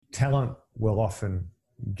talent will often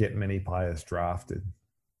get many players drafted,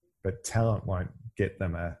 but talent won't get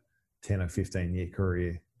them a 10 or 15 year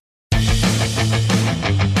career. Ladies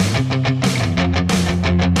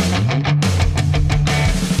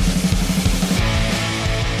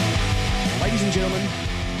and gentlemen,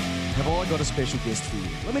 have I got a special guest for you?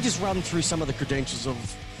 Let me just run through some of the credentials of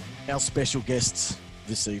our special guests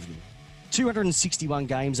this evening. 261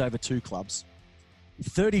 games over 2 clubs,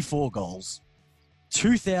 34 goals,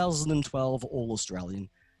 2012 All-Australian,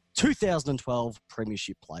 2012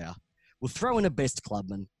 Premiership player. We'll throw in a best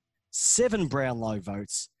clubman, 7 Brownlow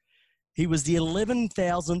votes. He was the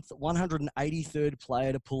 11,183rd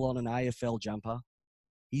player to pull on an AFL jumper.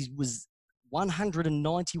 He was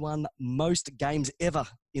 191 most games ever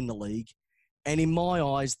in the league. And in my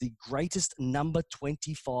eyes, the greatest number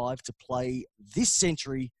 25 to play this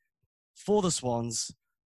century for the Swans.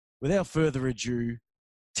 Without further ado,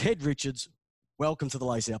 Ted Richards, welcome to the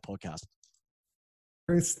Lace Out podcast.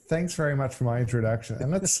 Chris, thanks very much for my introduction.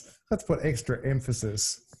 And let's put extra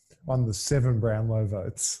emphasis on the 7 Brownlow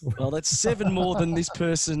votes. Well, that's 7 more than this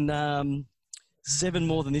person. 7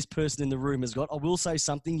 more than this person in the room has got. I will say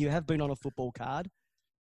something. You have been on a football card.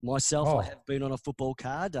 Myself, I have been on a football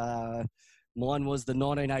card. Mine was the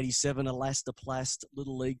 1987 Elastoplast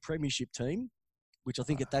Little League Premiership team, which I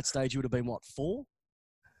think at that stage you would have been, 4?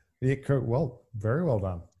 Yeah, well, very well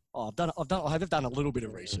done. Oh, I have done a little bit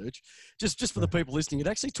of research. Just for the people listening, it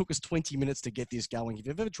actually took us 20 minutes to get this going. If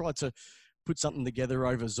you've ever tried to put something together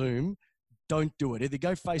over Zoom, don't do it. Either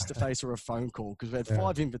go face-to-face or a phone call, because we had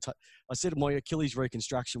 5 invitations. I said my Achilles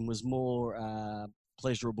reconstruction was more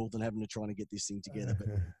pleasurable than having to try to get this thing together. But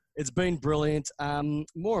it's been brilliant.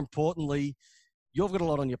 More importantly, you've got a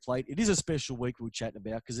lot on your plate. It is a special week we're chatting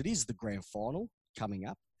about because it is the grand final coming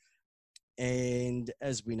up. And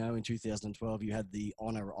as we know, in 2012, you had the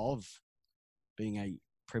honour of being a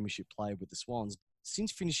premiership player with the Swans.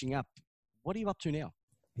 Since finishing up, what are you up to now?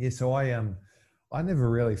 Yeah, so I never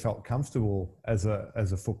really felt comfortable as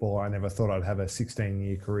a footballer. I never thought I'd have a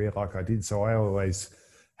 16-year career like I did. So I always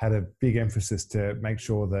had a big emphasis to make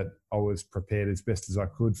sure that I was prepared as best as I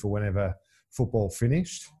could for whenever football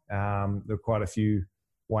finished. There were quite a few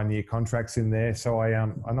one-year contracts in there. So I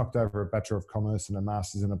knocked over a Bachelor of Commerce and a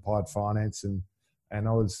Masters in Applied Finance. And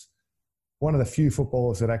I was one of the few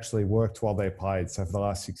footballers that actually worked while they played. So for the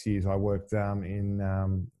last 6 years, I worked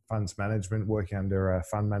in funds management, working under a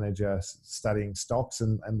fund manager, studying stocks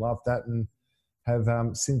and loved that, and have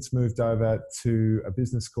since moved over to a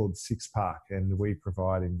business called Six Park, and we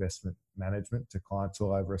provide investment management to clients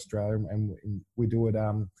all over Australia, and we do it,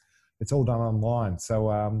 it's all done online. So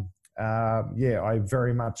I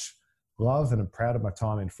very much love and am proud of my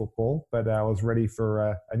time in football, but I was ready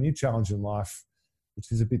for a new challenge in life,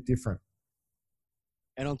 which is a bit different.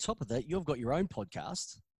 And on top of that, you've got your own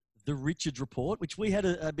podcast, The Richards Report, which we had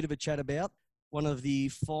a bit of a chat about. One of the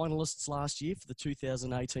finalists last year for the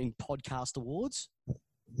 2018 Podcast Awards.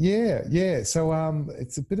 Yeah. So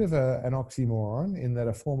it's a bit of an oxymoron in that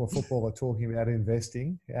a former footballer talking about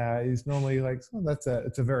investing is normally like,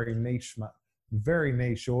 it's a very niche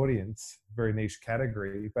audience, very niche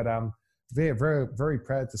category. But very, very, very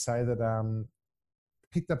proud to say that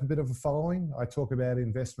picked up a bit of a following. I talk about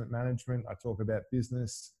investment management. I talk about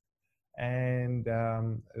business. And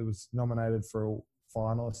it was nominated for a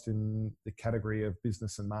finalist in the category of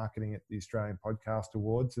business and marketing at the Australian Podcast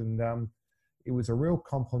Awards. And it was a real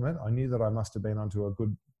compliment. I knew that I must have been onto a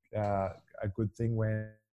good thing when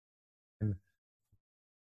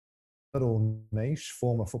little niche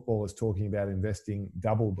former footballers talking about investing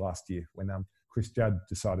doubled last year when Chris Judd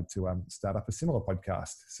decided to start up a similar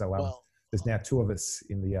podcast. So there's now 2 of us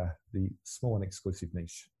in the small and exclusive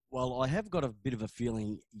niche. Well, I have got a bit of a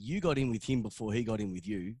feeling you got in with him before he got in with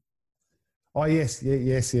you. Oh, yes.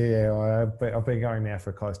 I've been going now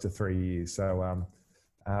for close to 3 years. So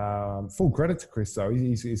full credit to Chris, though.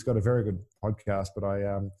 He's got a very good podcast. But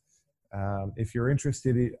if you're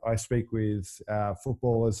interested, I speak with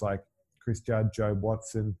footballers like Chris Judd, Joe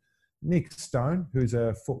Watson, Nick Stone, who's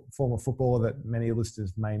a former footballer that many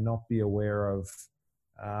listeners may not be aware of,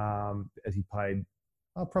 as he played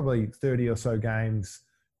probably 30 or so games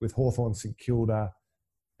with Hawthorn, St Kilda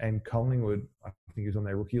and Collingwood. I think he was on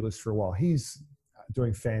their rookie list for a while. He's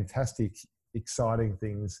doing fantastic, exciting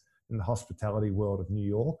things in the hospitality world of New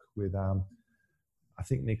York with, I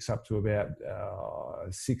think Nick's up to about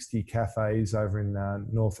 60 cafes over in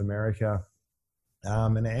North America.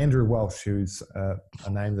 And Andrew Welsh, who's a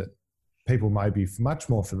name that people may be much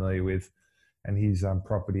more familiar with, and his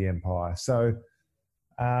property empire. So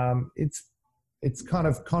it's kind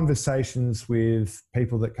of conversations with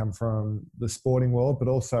people that come from the sporting world, but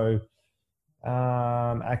also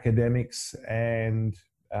academics and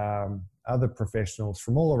other professionals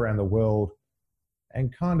from all around the world,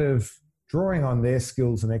 and kind of drawing on their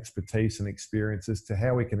skills and expertise and experiences to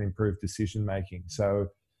how we can improve decision making. So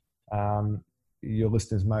your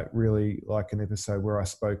listeners might really like an episode where I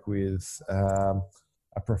spoke with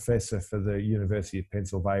a professor for the University of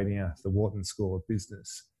Pennsylvania, the Wharton School of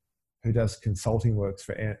Business, who does consulting works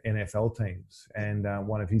for NFL teams. And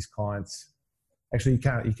one of his clients, actually,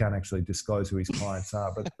 he can't actually disclose who his clients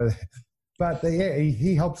are, but yeah,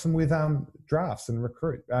 he helps them with drafts and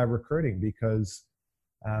recruiting, because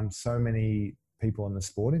so many people in the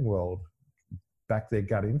sporting world back their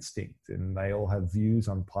gut instinct, and they all have views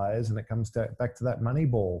on players, and it comes back to that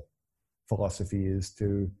Moneyball philosophy, is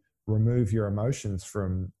to remove your emotions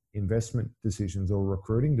from investment decisions or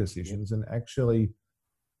recruiting decisions and actually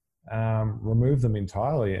remove them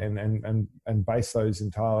entirely and base those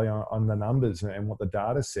entirely on the numbers and what the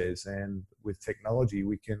data says. And with technology,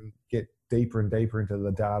 we can get deeper and deeper into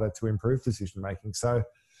the data to improve decision making. So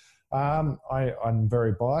I'm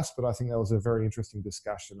very biased, but I think that was a very interesting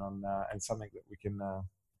discussion on and something that we can,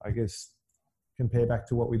 I guess, compare back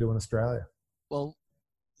to what we do in Australia. Well,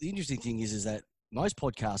 the interesting thing is that most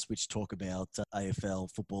podcasts which talk about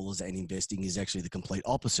AFL footballers and investing is actually the complete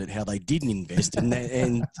opposite. How they didn't invest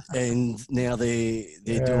and now they're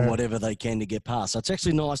doing whatever they can to get past. So it's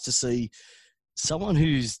actually nice to see someone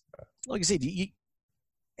who's, like I said, you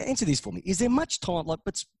answer this for me. Is there much time?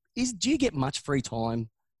 Do you get much free time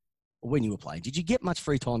when you were playing? Did you get much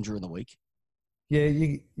free time during the week? Yeah,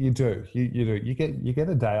 you do. You do. You get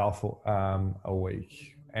a day off a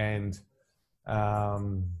week, and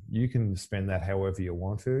you can spend that however you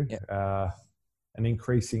want to. Yep. An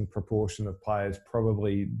increasing proportion of players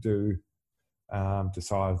probably do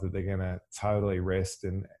decide that they're going to totally rest,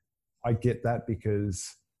 and I get that,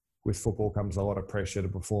 because with football comes a lot of pressure to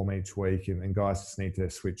perform each week, and guys just need to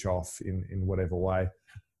switch off in whatever way.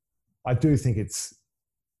 I do think it's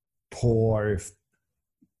poor if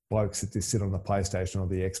blokes that just sit on the PlayStation or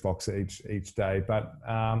the Xbox each day, but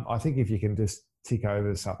I think if you can just tick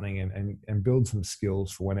over something and build some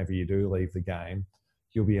skills for whenever you do leave the game,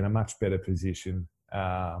 you'll be in a much better position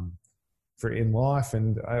for in life.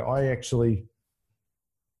 And I actually,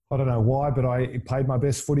 I don't know why, but I played my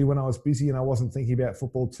best footy when I was busy and I wasn't thinking about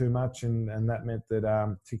football too much, and that meant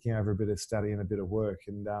that ticking over a bit of study and a bit of work.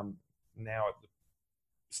 And now at the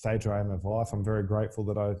stage I am of life, I'm very grateful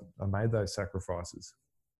that I made those sacrifices.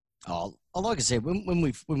 Oh, like I said, when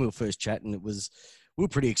we were first chatting, we were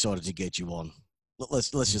pretty excited to get you on.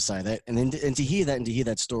 Let's just say that, and to hear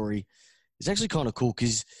that story, it's actually kind of cool,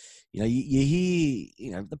 because you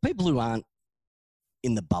hear the people who aren't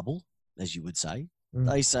in the bubble, as you would say,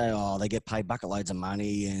 they say, oh, they get paid bucket loads of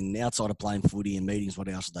money, and outside of playing footy and meetings, what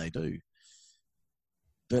else do they do?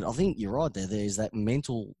 But I think you're right there. There's that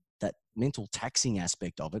mental taxing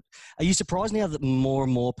aspect of it. Are you surprised now that more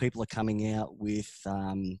and more people are coming out with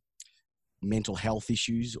mental health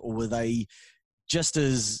issues, or were they just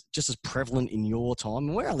as prevalent in your time?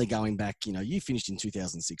 And we're only going back, you finished in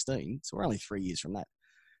 2016, so we're only 3 years from that.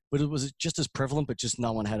 But was it just as prevalent, but just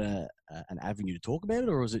no one had an avenue to talk about it,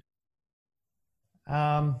 or was it?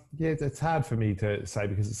 Yeah, it's hard for me to say,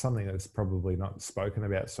 because it's something that's probably not spoken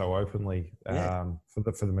about so openly for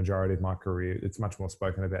the majority of my career. It's much more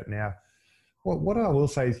spoken about now. What I will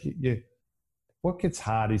say is, what gets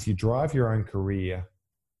hard is you drive your own career,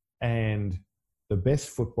 and the best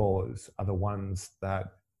footballers are the ones that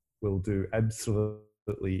will do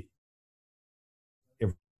absolutely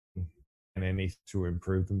everything and anything to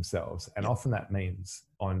improve themselves. And often that means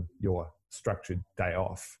on your structured day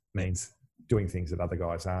off means doing things that other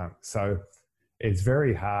guys aren't. So it's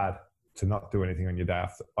very hard to not do anything on your day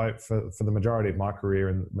off. For the majority of my career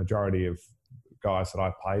and the majority of guys that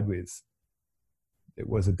I played with, it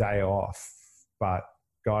was a day off, but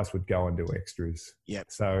guys would go and do extras. Yep.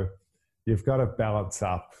 So you've got to balance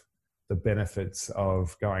up the benefits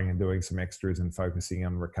of going and doing some extras and focusing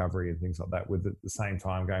on recovery and things like that, with at the same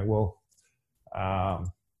time going, well,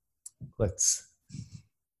 let's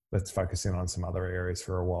focus in on some other areas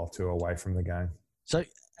for a while too, away from the game. So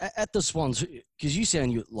at the Swans, because you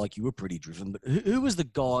sound like you were pretty driven, but who was the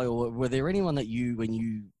guy, or were there anyone that you, when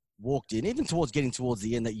you walked in, even getting towards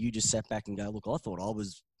the end, that you just sat back and go, look, I thought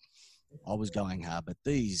I was going hard, but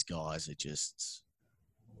these guys are just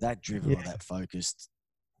that driven or that focused?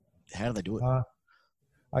 How do they do it?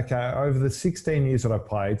 Okay, over the 16 years that I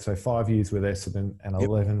played, so 5 years with Essendon and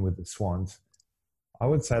 11 with the Swans, I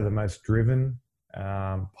would say the most driven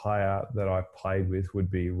player that I played with would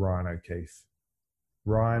be Ryan O'Keefe.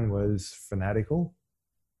 Ryan was fanatical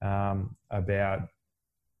about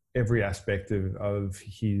every aspect of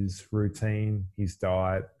his routine, his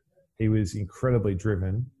diet. He was incredibly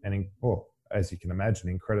driven and, as you can imagine,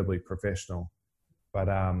 incredibly professional. But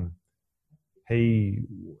he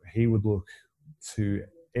would look to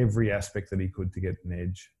every aspect that he could to get an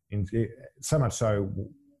edge. So much so,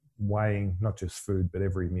 weighing not just food but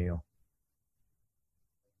every meal.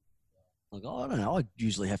 Like, I don't know. I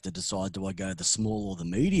usually have to decide, do I go the small or the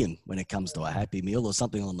medium when it comes to a Happy Meal or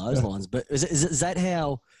something along those lines. But is that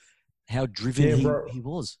how driven he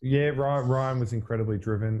was? Yeah, Ryan was incredibly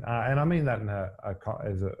driven. And I mean that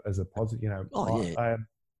as a positive,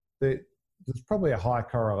 there's probably a high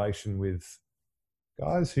correlation with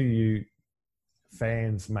guys who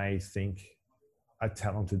fans may think are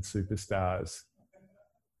talented superstars.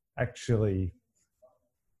 Actually,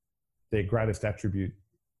 their greatest attribute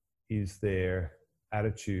is their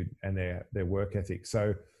attitude and their work ethic.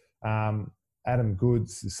 So Adam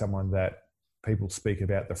Goodes is someone that people speak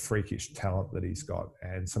about the freakish talent that he's got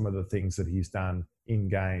and some of the things that he's done in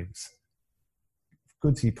games.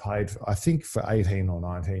 Goodes, he played, I think, for 18 or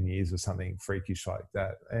 19 years or something freakish like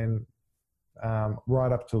that. And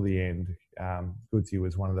right up till the end, Goodsy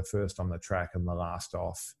was one of the first on the track and the last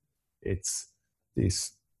off. It's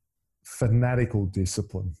this fanatical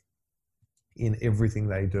discipline in everything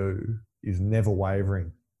they do is never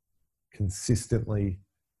wavering, consistently,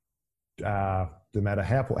 no matter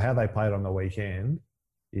how they played on the weekend,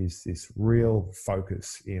 is this real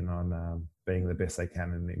focus in on being the best they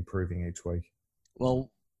can and improving each week.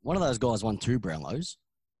 Well, one of those guys won 2 Brownlows.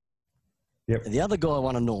 Yep. The other guy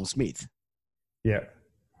won a Norm Smith. Yeah.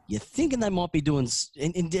 You're thinking they might be doing,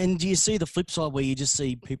 and do you see the flip side where you just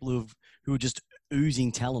see people who are just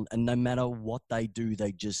oozing talent, and no matter what they do,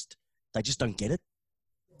 they just don't get it?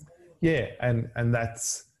 Yeah, and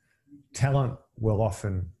that's talent will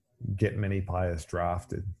often get many players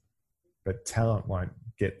drafted, but talent won't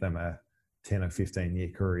get them a 10 or 15 year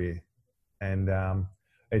career. And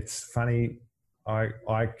it's funny,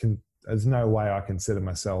 there's no way I consider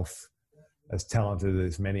myself as talented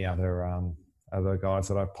as many other guys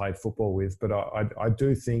that I've played football with, but I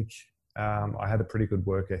do think I had a pretty good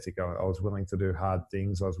work ethic. I was willing to do hard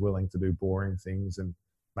things. I was willing to do boring things and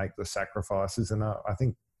make the sacrifices. And I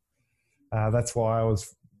think that's why I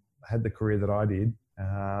had the career that I did.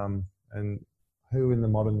 And who in the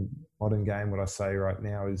modern game would I say right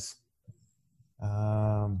now is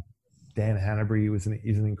Dan Hanbury is an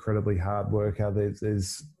incredibly hard worker.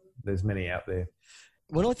 There's many out there.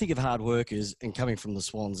 When I think of hard workers and coming from the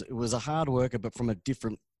Swans, it was a hard worker, but from a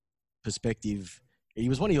different perspective. He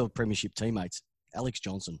was one of your premiership teammates, Alex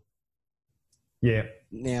Johnson. Yeah.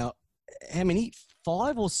 Now, how many?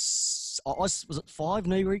 5 or was it 5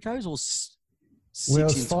 knee recos or 6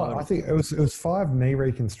 in total? I think it was 5 knee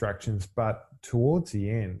reconstructions, but towards the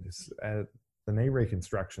end, the knee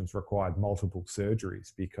reconstructions required multiple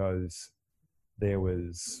surgeries because there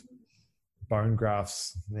was bone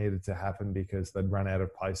grafts needed to happen because they'd run out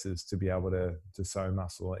of places to be able to sew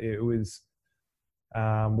muscle. It was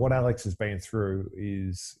what Alex has been through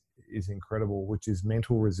is incredible, which is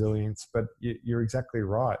mental resilience. But you're exactly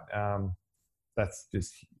right. That's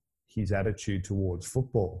just his attitude towards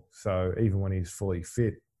football. So even when he's fully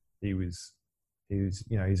fit, he's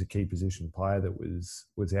a key position player that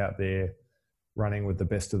was out there running with the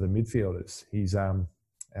best of the midfielders. He's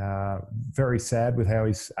very sad with how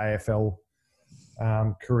his AFL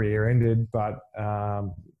career ended, but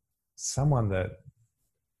someone that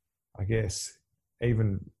I guess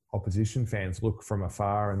even opposition fans look from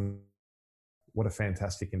afar and what a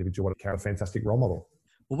fantastic individual, what a fantastic role model.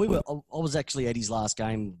 Well, I was actually at his last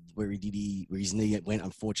game where his knee went.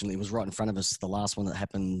 Unfortunately, it was right in front of us. The last one that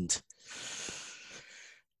happened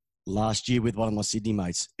last year with one of my Sydney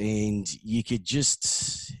mates, and you could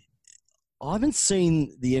just. I haven't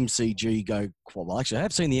seen the MCG go quite well. Actually, I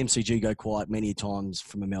have seen the MCG go quiet many times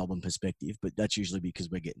from a Melbourne perspective, but that's usually because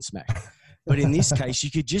we're getting smacked. But in this case, you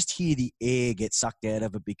could just hear the air get sucked out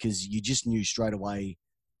of it because you just knew straight away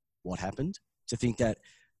what happened. To think that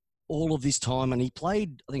all of this time, and he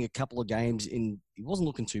played, I think, a couple of games he wasn't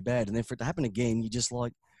looking too bad. And then for it to happen again, you just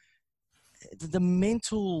like the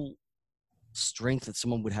mental strength that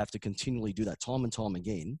someone would have to continually do that time and time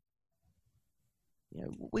again. You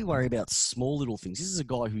know, we worry about small little things. This is a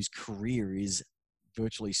guy whose career is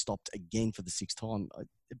virtually stopped again for the 6th time.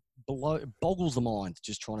 It boggles the mind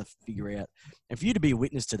just trying to figure out. And for you to be a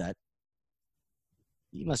witness to that,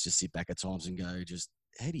 you must just sit back at times and go, just,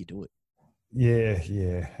 how do you do it? Yeah.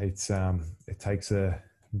 It takes a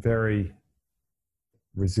very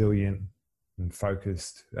resilient and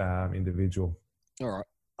focused individual. All right.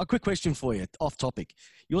 A quick question for you, off topic.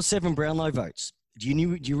 Your 7 Brownlow votes. Do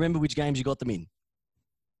you remember which games you got them in?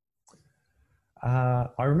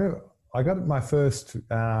 I remember I got my first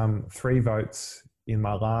 3 votes in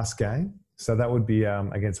my last game. So that would be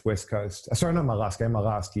against West Coast. Sorry, not my last game, my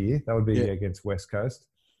last year. That would be against West Coast.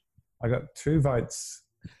 I got 2 votes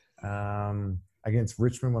against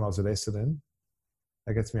Richmond when I was at Essendon.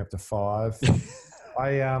 That gets me up to 5.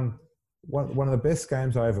 One of the best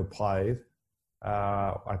games I ever played,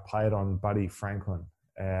 I played on Buddy Franklin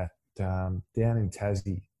at down in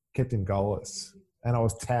Tassie, kept him goalless, and I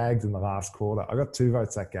was tagged in the last quarter. I got 2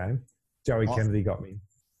 votes that game. Joey Kennedy got me.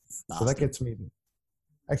 So that gets me.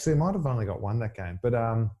 Actually, I might have only got 1 that game, but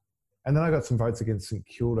and then I got some votes against St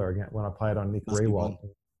Kilda again when I played on Nick Rewalt,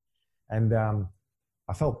 and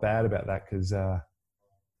I felt bad about that because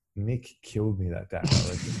Nick killed me that day, I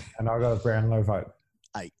reckon. And I got a Brownlow vote.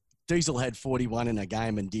 Hey, Diesel had 41 in a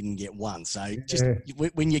game and didn't get 1. So just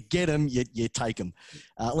when you get them, you take them.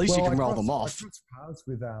 At least you can roll them off. I crossed paths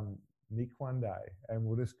with Nick one day, and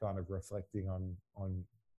we're just kind of reflecting on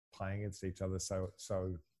playing against each other so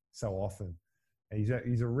often. And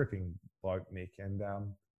he's a ripping bloke, Nick. And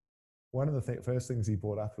one of the first things he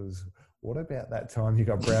brought up was, what about that time you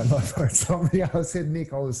got Brownlow votes on me? I said,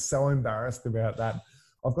 Nick, I was so embarrassed about that.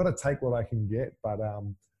 I've got to take what I can get, but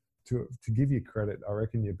to give you credit, I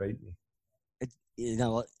reckon you beat me.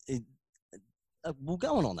 Well,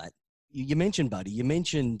 going on that, you mentioned Buddy, you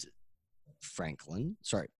mentioned Franklin.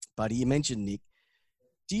 Sorry, Buddy, you mentioned Nick.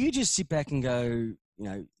 Do you just sit back and go,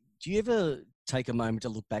 do you ever take a moment to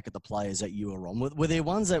look back at the players that you were on? Were there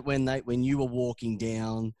ones that when you were walking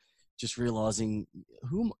down, just realising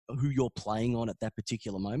who you're playing on at that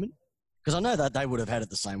particular moment? Because I know that they would have had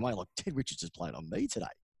it the same way. Like, Ted Richards has played on me today.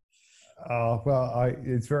 Oh, well,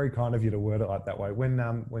 it's very kind of you to word it like that way.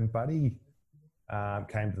 When Buddy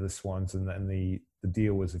came to the Swans and the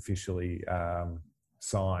deal was officially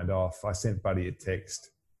signed off, I sent Buddy a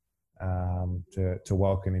text to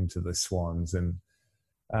welcome him to the Swans. And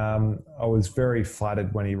I was very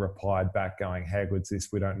flattered when he replied back going, how good's this?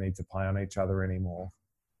 We don't need to play on each other anymore.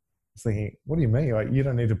 I was thinking, what do you mean? Like, you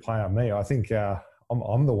don't need to play on me. I think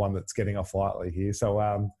I'm the one that's getting off lightly here. So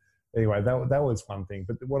anyway, that was one thing.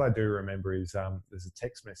 But what I do remember is there's a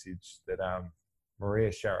text message that Maria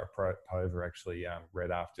Sharapova actually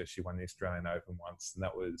read after she won the Australian Open once, and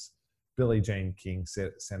that was Billie Jean King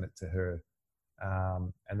sent it to her.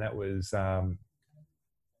 And that was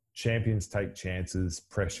champions take chances,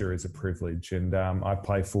 pressure is a privilege. And I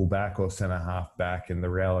play fullback or centre half back, and the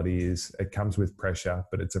reality is it comes with pressure,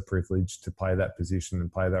 but it's a privilege to play that position and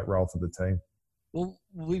play that role for the team. Well,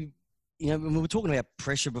 we were talking about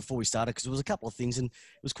pressure before we started because there was a couple of things, and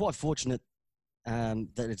it was quite fortunate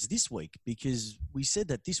that it's this week, because we said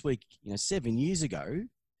that this week, 7 years ago,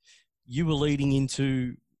 you were leading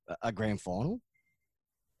into a grand final.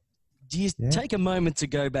 Do you take a moment to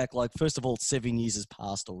go back, like, first of all, 7 years has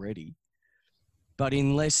passed already, but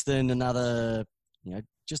in less than another,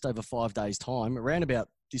 just over 5 days' time, around about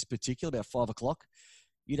this particular, about 5 o'clock,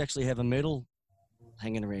 you'd actually have a medal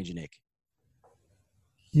hanging around your neck?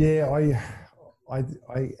 Yeah,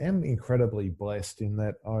 I am incredibly blessed in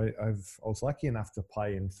that I was lucky enough to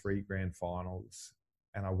play in 3 grand finals,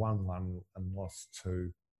 and I won 1 and lost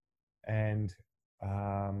 2. And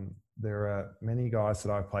there are many guys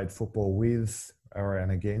that I played football with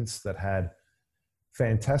and against that had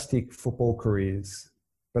fantastic football careers,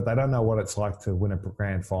 but they don't know what it's like to win a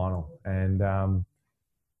grand final. And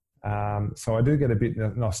so I do get a bit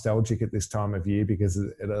nostalgic at this time of year because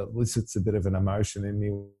it elicits a bit of an emotion in me.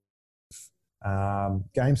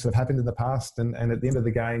 Games that have happened in the past, and at the end of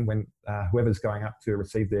the game, when whoever's going up to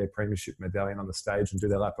receive their premiership medallion on the stage and do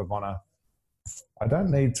their lap of honour, I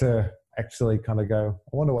don't need to actually kind of go,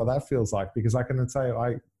 I wonder what that feels like, because I can say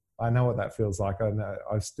I know what that feels like. I know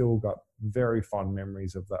I've still got very fond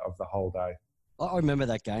memories of the whole day. I remember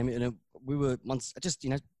that game, and we were once just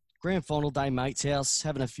grand final day, mate's house,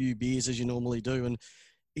 having a few beers as you normally do, and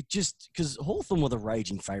it just because Hawthorn were the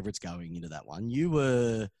raging favourites going into that one. You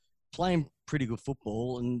were playing pretty good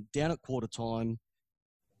football, and down at quarter time,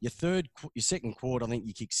 your second quarter, I think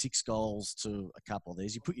you kicked 6 goals to a couple of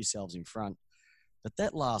these. You put yourselves in front. But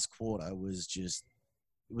that last quarter was it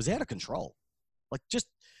was out of control. Like, just,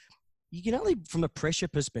 you can only, from a pressure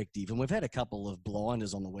perspective, and we've had a couple of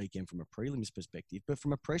blinders on the weekend from a prelims perspective, but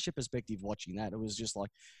from a pressure perspective, watching that, it was just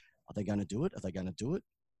like, are they going to do it? Are they going to do it?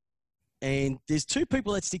 And there's 2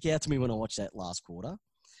 people that stick out to me when I watch that last quarter.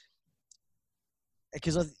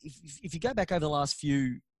 Because if you go back over the last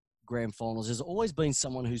few grand finals, there's always been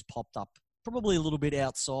someone who's popped up probably a little bit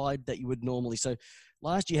outside that you would normally. So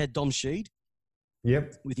last year had Dom Sheed.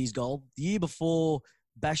 Yep. With his goal. The year before,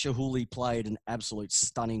 Basher Hooley played an absolute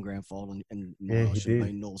stunning grand final, and should have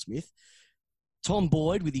been Noel Smith. Tom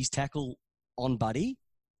Boyd with his tackle on Buddy.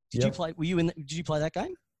 Did Yep. you play? Were you in? Did you play that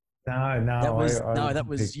game? No. That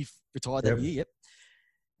was you retired that year. Yep.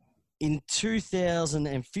 In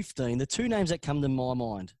 2015, the two names that come to my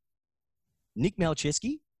mind: Nick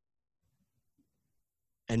Malcheski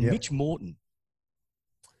and Mitch Morton,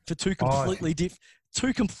 for two completely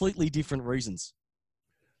different reasons.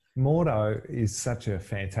 Morto is such a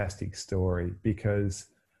fantastic story because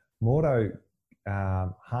Morto,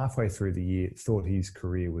 halfway through the year, thought his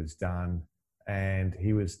career was done, and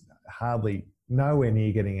he was nowhere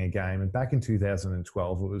near getting a game. And back in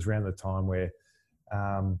 2012, it was around the time where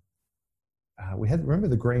we had, remember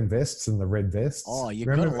the green vests and the red vests? Oh, you've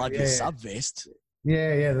got to love your sub vest.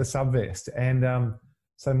 Yeah, the sub vest. And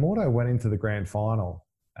so Morto went into the grand final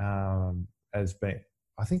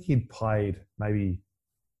I think he'd played maybe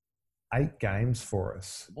 8 games for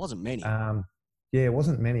us. It wasn't many. It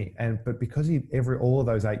wasn't many. But because all of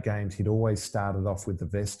those 8 games, he'd always started off with the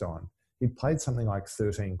vest on. He'd played something like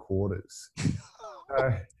 13 quarters.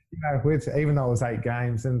 So, even though it was 8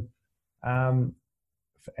 games, and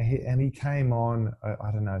he came on,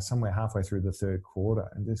 I don't know, somewhere halfway through the third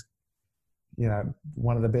quarter, and just,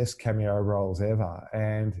 one of the best cameo roles ever.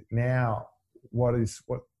 And now, what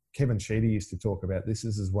Kevin Sheedy used to talk about, this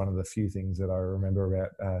is one of the few things that I remember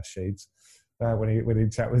about Sheeds when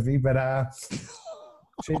he'd chat with me. But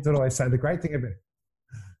Sheeds would always say the great thing about.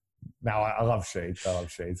 No, I love Sheeds.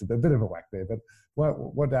 A bit of a whack there, but what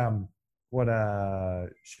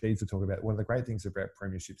Sheeds would talk about, one of the great things about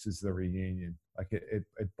premierships is the reunion. Like it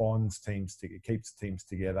bonds teams together, it keeps teams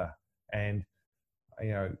together. And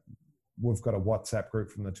we've got a WhatsApp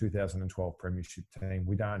group from the 2012 Premiership team.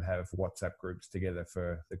 We don't have WhatsApp groups together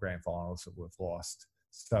for the grand finals that we've lost.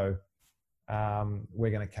 So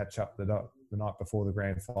we're going to catch up the night before the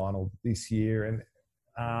grand final this year. And,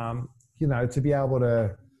 to be able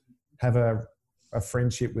to have a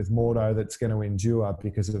friendship with Morto that's going to endure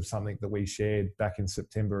because of something that we shared back in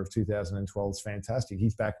September of 2012 is fantastic.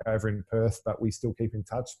 He's back over in Perth, but we still keep in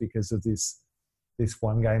touch because of this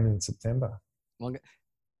one game in September.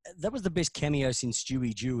 That was the best cameo since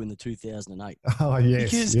Stewie Jew in the 2008. Oh, yes,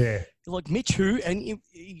 because, yeah. Like Mitch, and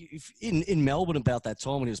in Melbourne about that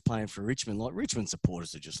time when he was playing for Richmond, like Richmond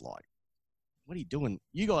supporters are just like, what are you doing?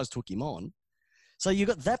 You guys took him on. So you've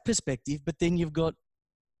got that perspective, but then you've got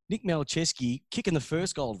Nick Malcheski kicking the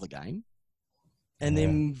first goal of the game and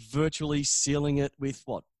then virtually sealing it with,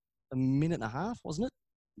 a minute and a half, wasn't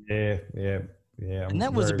it? Yeah. And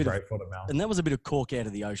that was a bit of cork out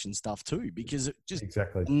of the ocean stuff too, because it just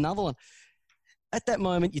exactly another one. At that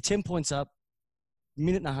moment, you're 10 points up,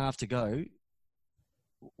 minute and a half to go.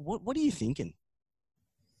 What are you thinking?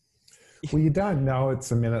 Well, you don't know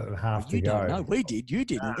it's a minute and a half to go. No, we did. You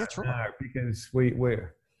didn't. That's right. No, because we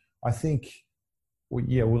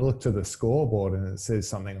look to the scoreboard and it says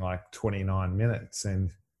something like 29 minutes, and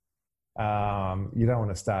you don't want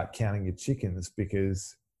to start counting your chickens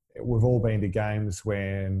because we've all been to games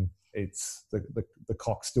when it's the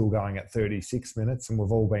clock's still going at 36 minutes, and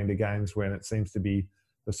we've all been to games when it seems to be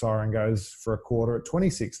the siren goes for a quarter at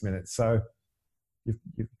 26 minutes. So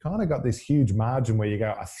you've kind of got this huge margin where you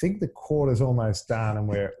go, I think the quarter's almost done and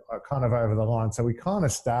we're kind of over the line. So we kind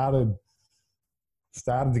of started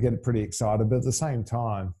to get pretty excited, but at the same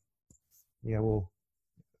time,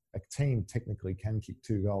 a team technically can kick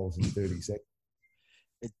 2 goals in 30 seconds.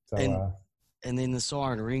 And then the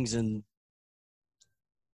siren rings and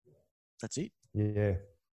that's it. Yeah.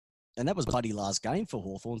 And that was Buddy's last game for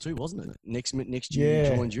Hawthorn too, wasn't it? Next year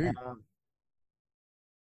he joined you.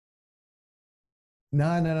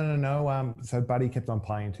 No. So Buddy kept on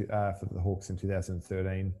playing for the Hawks in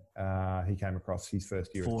 2013. He came across his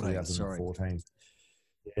first year in 2014. Sorry.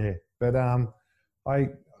 Yeah. But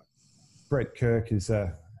Brett Kirk is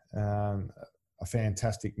a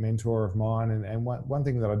fantastic mentor of mine. And one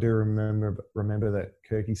thing that I do remember that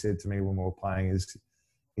Kirky said to me when we were playing is,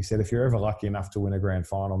 he said, if you're ever lucky enough to win a grand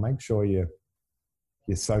final, make sure you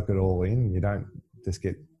soak it all in. You don't just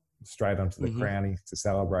get straight onto the crownies to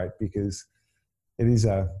celebrate, because it is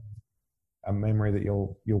a memory that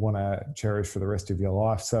you'll want to cherish for the rest of your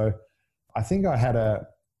life. So I think I had a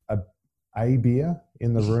beer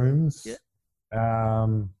in the rooms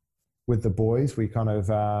with the boys. We kind of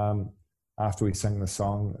after we sang the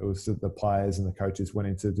song, it was the players and the coaches went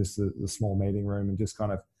into just the small meeting room and just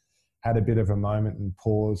kind of had a bit of a moment and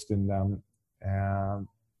paused, and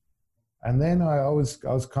then I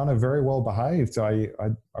was kind of very well behaved. I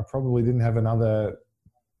probably didn't have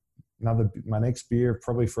my next beer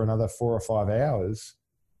probably for another 4 or 5 hours,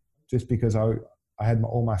 just because I had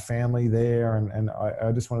all my family there, and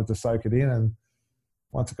I just wanted to soak it in. And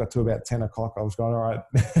once it got to about 10 o'clock, I was going, all right.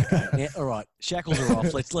 Yeah, all right. Shackles are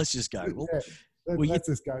off. Let's just go. Well, let's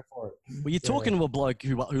just go for it. Well, you're talking to a bloke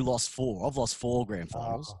who lost 4. I've lost 4 grand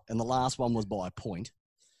finals, and the last one was by a point.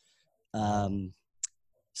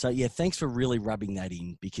 So, yeah, thanks for really rubbing that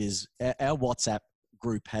in, because our WhatsApp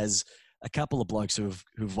group has a couple of blokes who've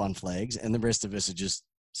won flags, and the rest of us are just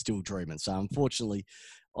still dreaming. So, unfortunately,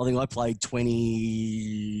 I think I played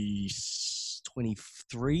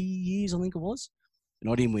 23 years, I think it was, and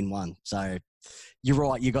I didn't win one. So, you're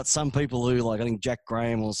right. You got some people who, like I think Jack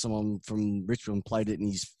Graham or someone from Richmond played it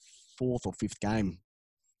in his 4th or 5th game.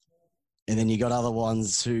 And then you got other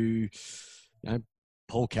ones who,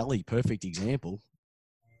 Paul Kelly, perfect example,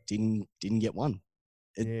 didn't get one.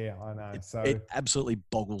 I know. It absolutely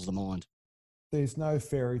boggles the mind. There's no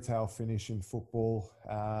fairy tale finish in football.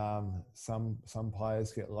 Some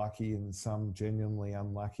players get lucky and some genuinely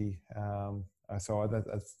unlucky. So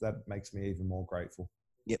that makes me even more grateful.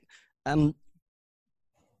 Yep.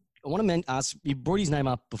 I want to ask, you brought his name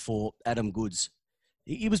up before, Adam Goods.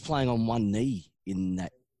 He was playing on one knee in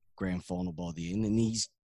that grand final by the end. And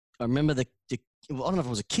I remember I don't know if it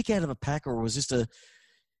was a kick out of a pack or it was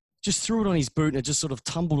just threw it on his boot and it just sort of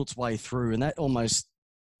tumbled its way through. And that almost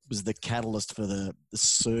was the catalyst for the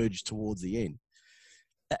surge towards the end.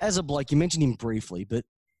 As a bloke, you mentioned him briefly, but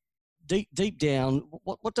deep down,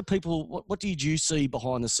 what did you see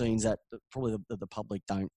behind the scenes that probably the public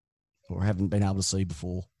don't or haven't been able to see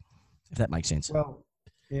before? If that makes sense. Well,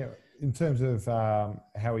 yeah, in terms of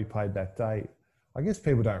how he played that day, I guess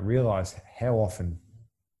people don't realise how often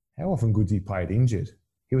Goodsy played injured.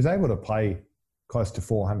 He was able to play close to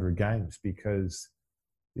 400 games because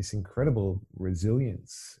this incredible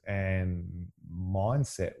resilience and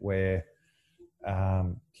mindset where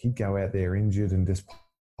he'd go out there injured and just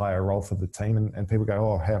play a role for the team, and people go,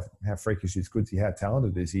 oh, how freakish is Goodsy, how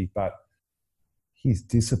talented is he? But his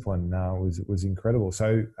discipline was incredible.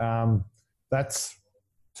 So that's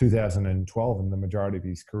 2012 and the majority of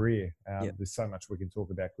his career. There's so much we can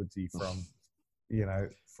talk about Goodsy from.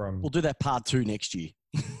 We'll do that part 2 next year.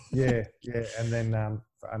 yeah. And then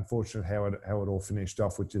unfortunately how it all finished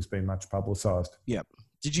off, which has been much publicised. Yep.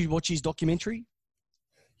 Did you watch his documentary?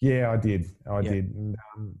 Yeah, I did. And,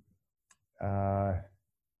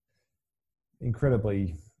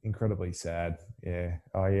 incredibly sad. Yeah.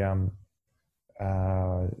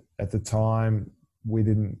 At the time, we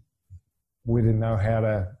didn't know how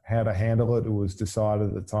to handle it. It was decided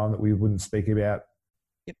at the time that we wouldn't speak about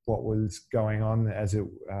what was going on as it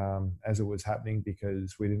was happening,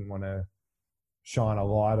 because we didn't want to shine a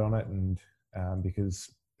light on it, and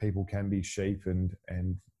because people can be sheep, and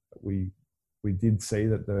we did see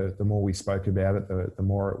that the more we spoke about it, the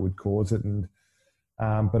more it would cause it, and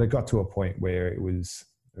but it got to a point where it was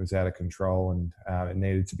out of control, and it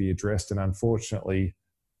needed to be addressed. And unfortunately,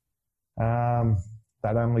 that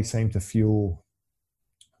only seemed to fuel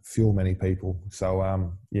many people.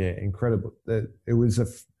 So, incredible. It was a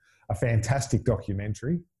fantastic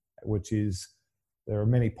documentary, which is, there are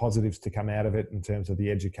many positives to come out of it in terms of the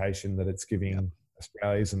education that it's giving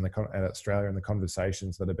Australians and Australia and the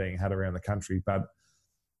conversations that are being had around the country, but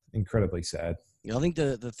incredibly sad. Yeah, I think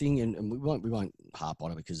the thing, and we won't harp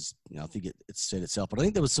on it because I think it said itself. But I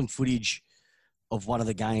think there was some footage of one of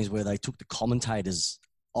the games where they took the commentators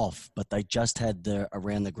off, but they just had the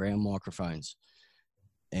around the ground microphones,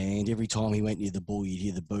 and every time he went near the ball, you'd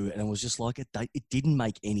hear the boo, and it was just like it didn't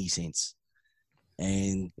make any sense.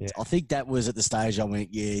 And I think that was at the stage I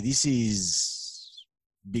went, this is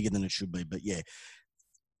bigger than it should be. But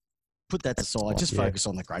put that aside. Just focus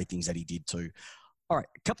on the great things that he did too. All right,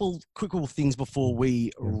 a couple quick little things before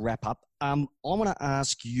we wrap up. I'm going to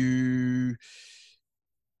ask you,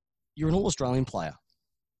 you're an All-Australian player,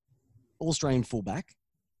 All-Australian fullback.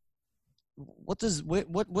 What does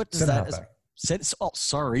that...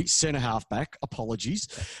 Centre halfback. Apologies.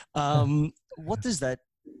 What does that...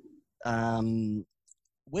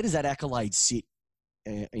 where does that accolade sit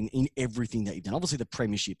in everything that you've done? Obviously, the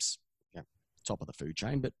premierships, top of the food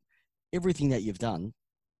chain, but everything that you've done...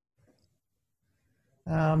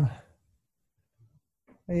 I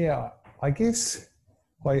guess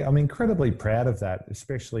I'm incredibly proud of that,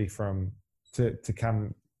 especially to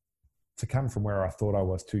come from where I thought I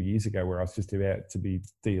was 2 years ago, where I was just about to be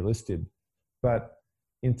delisted. But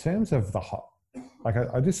in terms of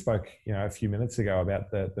I just spoke, a few minutes ago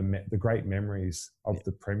about the great memories of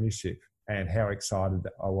the premiership and how excited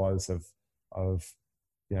I was of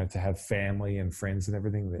to have family and friends and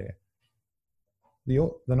everything there.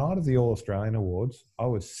 The night of the All-Australian Awards, I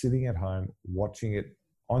was sitting at home watching it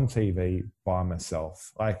on TV by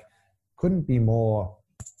myself. Couldn't be more,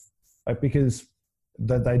 because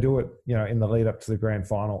that they do it, in the lead up to the grand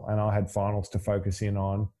final, and I had finals to focus in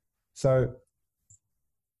on. So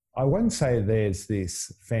I wouldn't say there's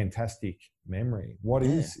this fantastic memory. What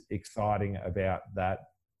is exciting about that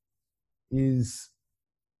is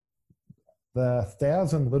the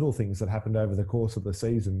 1,000 little things that happened over the course of the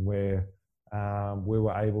season where we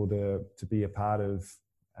were able to be a part of,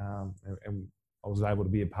 and I was able to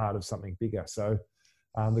be a part of something bigger. So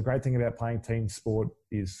the great thing about playing team sport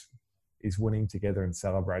is winning together and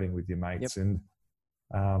celebrating with your mates. Yep.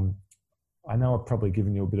 And I know I've probably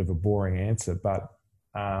given you a bit of a boring answer, but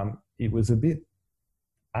it was a bit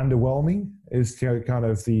underwhelming as to kind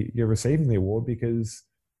of you're receiving the award because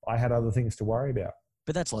I had other things to worry about.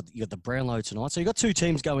 But that's like you got the Brownlow tonight. So you've got two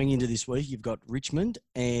teams going into this week. You've got Richmond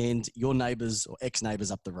and your neighbours or ex-neighbours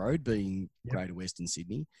up the road being Greater Western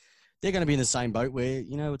Sydney. They're going to be in the same boat where,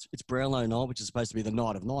 it's Brownlow night, which is supposed to be the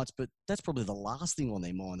night of nights, but that's probably the last thing on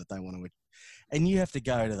their mind that they want to. And you have to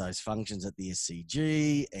go to those functions at the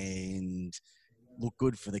SCG and look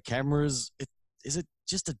good for the cameras. Is it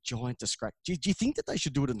just a giant distraction? Do you think that they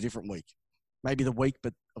should do it in a different week? Maybe the week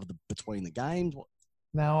between the games?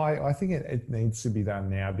 No, I think it needs to be done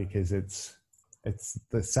now because it's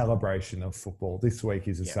the celebration of football. This week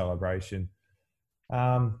is a celebration.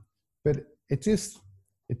 But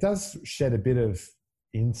it does shed a bit of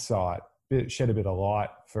insight, shed a bit of light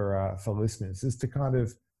for listeners as to kind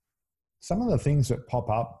of some of the things that pop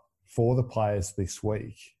up for the players this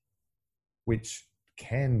week, which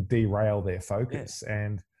can derail their focus. Yeah.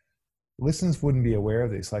 And listeners wouldn't be aware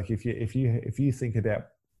of this. Like if you think about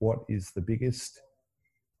what is the biggest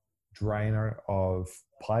drainer of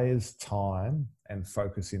players' time and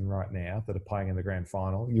focus in right now that are playing in the grand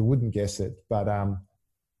final, you wouldn't guess it, but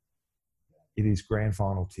it is grand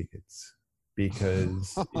final tickets.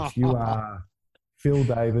 Because if you are Phil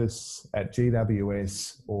Davis at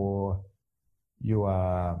GWS or you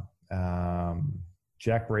are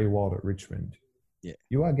Jack Rewald at Richmond,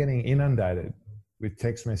 you are getting inundated with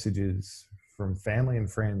text messages from family and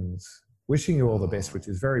friends wishing you all the best, which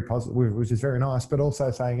is very positive, which is very nice, but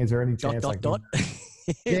also saying, is there any chance?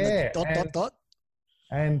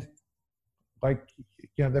 And like,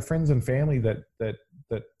 they're friends and family that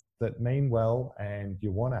mean well and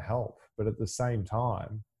you want to help, but at the same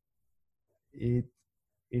time,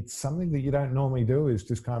 it's something that you don't normally do is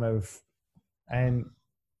just kind of, and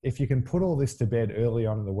if you can put all this to bed early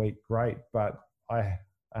on in the week, great. But I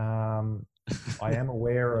am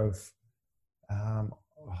aware of,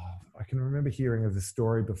 I can remember hearing of the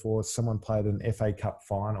story before someone played an FA Cup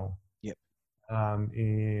final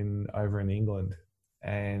over in England.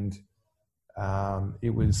 And it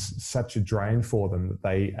was such a drain for them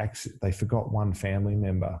that they forgot one family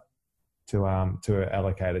member to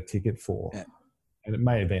allocate a ticket for. Yeah. And it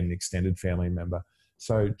may have been an extended family member.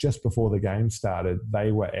 So just before the game started,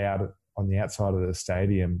 they were out on the outside of the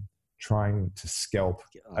stadium trying to scalp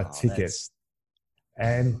a ticket.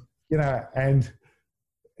 And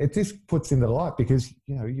it just puts into light because,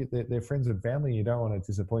 they're friends and family. You don't want to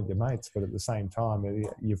disappoint your mates, but at the same time,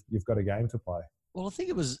 you've got a game to play. Well, I think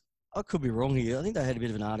it was, I could be wrong here. I think they had a bit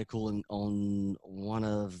of an article on one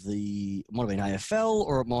of the, it might have been AFL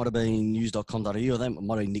or it might have been news.com.au or it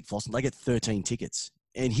might have been Nick Foster. They get 13 tickets.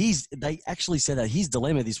 And they actually said that his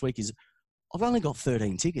dilemma this week is, I've only got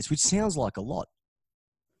 13 tickets, which sounds like a lot.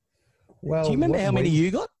 Well, do you remember how many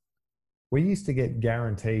you got? We used to get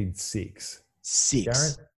guaranteed 6.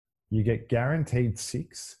 6. You get guaranteed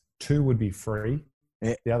 6. 2 would be free.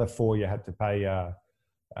 Yeah. The other 4 you had to pay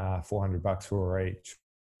 $400 for each,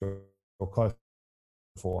 or close to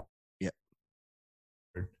 4. Yeah.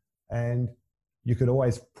 And you could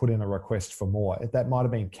always put in a request for more. That might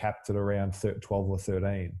have been capped at around 12 or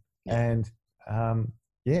 13. Yeah. And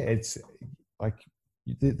it's like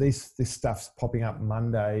this stuff's popping up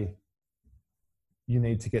Monday. You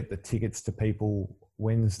need to get the tickets to people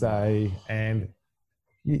Wednesday, and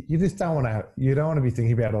you just don't want to. You don't want to be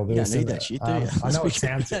thinking about all this. You don't need that shit, do you? I know it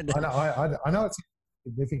sounds. I know it's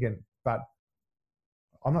significant, but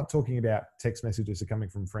I'm not talking about text messages that are coming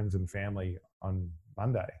from friends and family on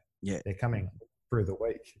Monday. Yeah, they're coming through the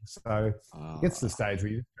week. So it gets to the stage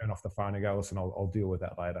where you turn off the phone and go, listen, I'll deal with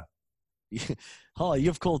that later. Hi,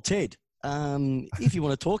 you've called Ted. If you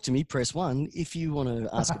want to talk to me, press 1. If you want to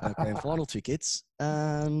ask about grand final tickets,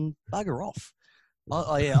 bugger off.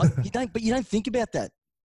 You don't think about that.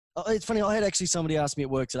 It's funny. I had actually somebody ask me at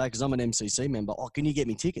work today because I'm an MCC member. Oh, can you get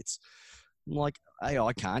me tickets? I'm like, hey,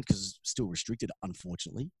 I can't because it's still restricted,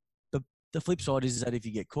 unfortunately. But the flip side is that if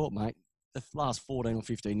you get caught, mate, the last 14 or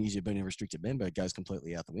 15 years you've been a restricted member, it goes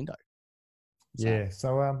completely out the window.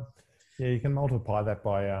 So you can multiply that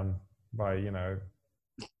by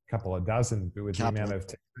couple of dozen with the amount of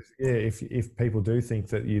if people do think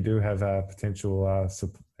that you do have potential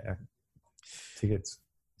tickets.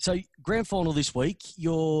 So grand final this week,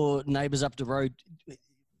 your neighbours up the road. I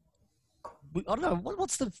don't know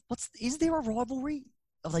is there a rivalry?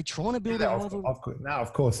 Are they trying to build a rivalry?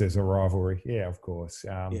 Of course there's a rivalry. Yeah, of course.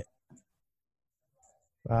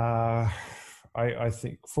 I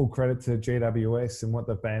think full credit to GWS and what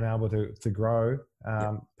they've been able to grow.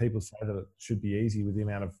 People say that it should be easy with the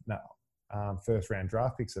amount of first round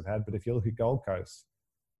draft picks they've had, but if you look at Gold Coast,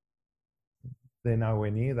 they're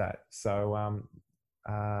nowhere near that. So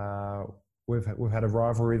we've had a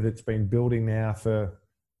rivalry that's been building now for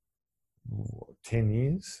 10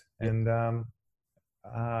 years, and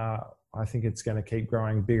I think it's going to keep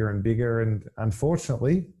growing bigger and bigger. And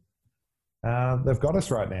unfortunately, they've got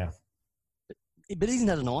us right now. But isn't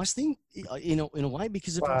that a nice thing in a way?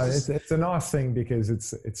 Because it's a nice thing because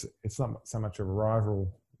it's not so much of a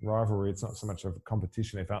rivalry. It's not so much of a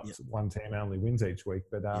competition if one team only wins each week.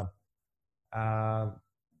 But I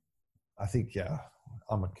think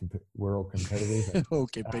we're all competitive. All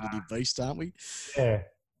competitive beasts, aren't we? Yeah.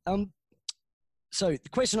 So the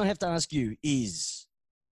question I have to ask you is,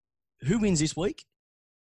 who wins this week?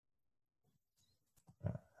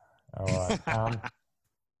 All right.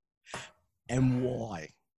 And why?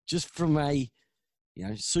 Just from a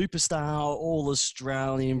superstar,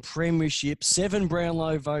 All-Australian, Premiership, 7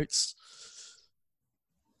 Brownlow votes,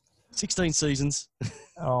 16 seasons.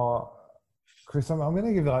 Chris, I'm going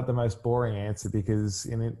to give the most boring answer because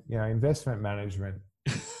in investment management,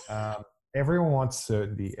 everyone wants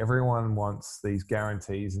certainty. Everyone wants these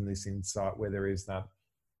guarantees and this insight where there is none.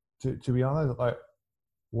 To be honest,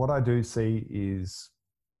 what I do see is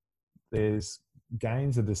there's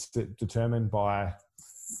gains are determined by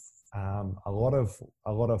a lot of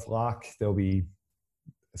luck.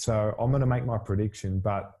 So I'm going to make my prediction,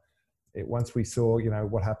 but once we saw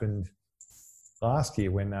what happened last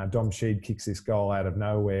year when Dom Sheed kicks this goal out of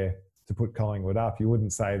nowhere to put Collingwood up, you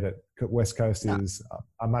wouldn't say that West Coast is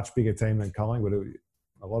a much bigger team than Collingwood.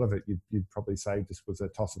 A lot of it you'd probably say just was a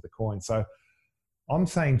toss of the coin. So I'm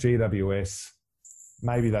saying GWS.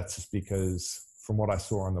 Maybe that's just because from what I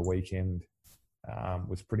saw on the weekend,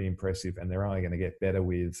 was pretty impressive, and they're only going to get better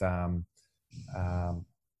with the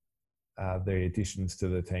additions to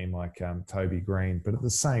the team like Toby Green. But at the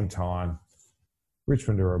same time,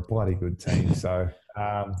 Richmond are a bloody good team. So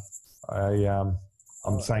I'm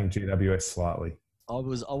saying GWS slightly. I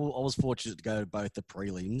was fortunate to go to both the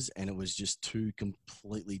prelims, and it was just two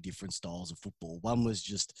completely different styles of football. One was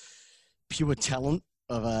just pure talent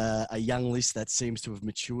of a young list that seems to have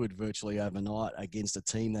matured virtually overnight against a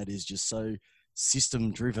team that is just so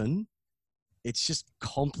system driven. It's just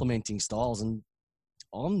complementing styles, and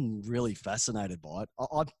I'm really fascinated by it.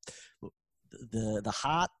 The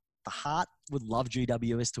heart would love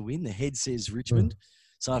GWS to win. The head says Richmond.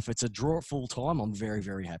 So if it's a draw at full time, I'm very,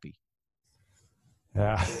 very happy.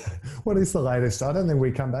 Yeah. What is the latest? I don't think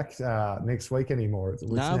we come back next week anymore.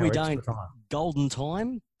 No, we don't. Golden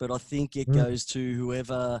time, but I think it goes to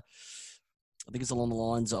whoever. I think it's along the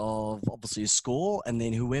lines of obviously a score, and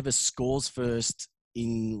then whoever scores first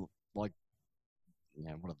in what do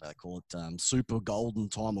they call it? Super golden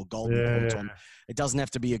time or golden time. It doesn't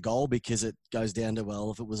have to be a goal because it goes down to,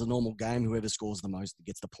 if it was a normal game, whoever scores the most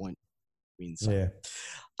gets the point wins. So,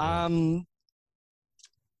 I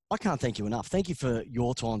can't thank you enough. Thank you for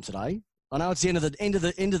your time today. I know it's the end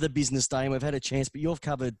of the business day, and we've had a chance, but you've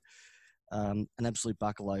covered an absolute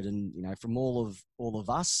buckload, and from all of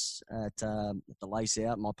us at the Lace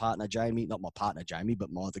Out, my partner Jamie, not my partner Jamie, but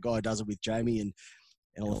the guy who does it with Jamie and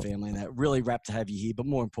all the family, and that really wrapped to have you here. But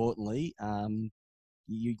more importantly,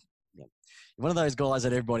 you're one of those guys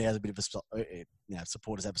that everybody has a bit of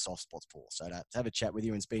supporters have a soft spot for. So to have a chat with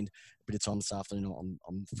you and spend a bit of time this afternoon,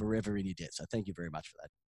 I'm forever in your debt. So thank you very much for that.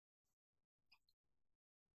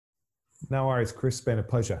 No worries, Chris. It's been a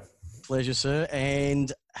pleasure. Pleasure, sir.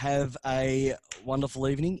 And have a wonderful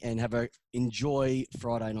evening, and enjoy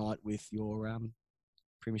Friday night with your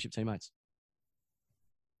Premiership teammates.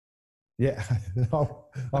 Yeah,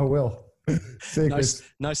 I will. See you, Chris.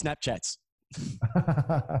 No Snapchats.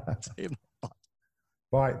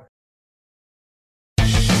 Bye.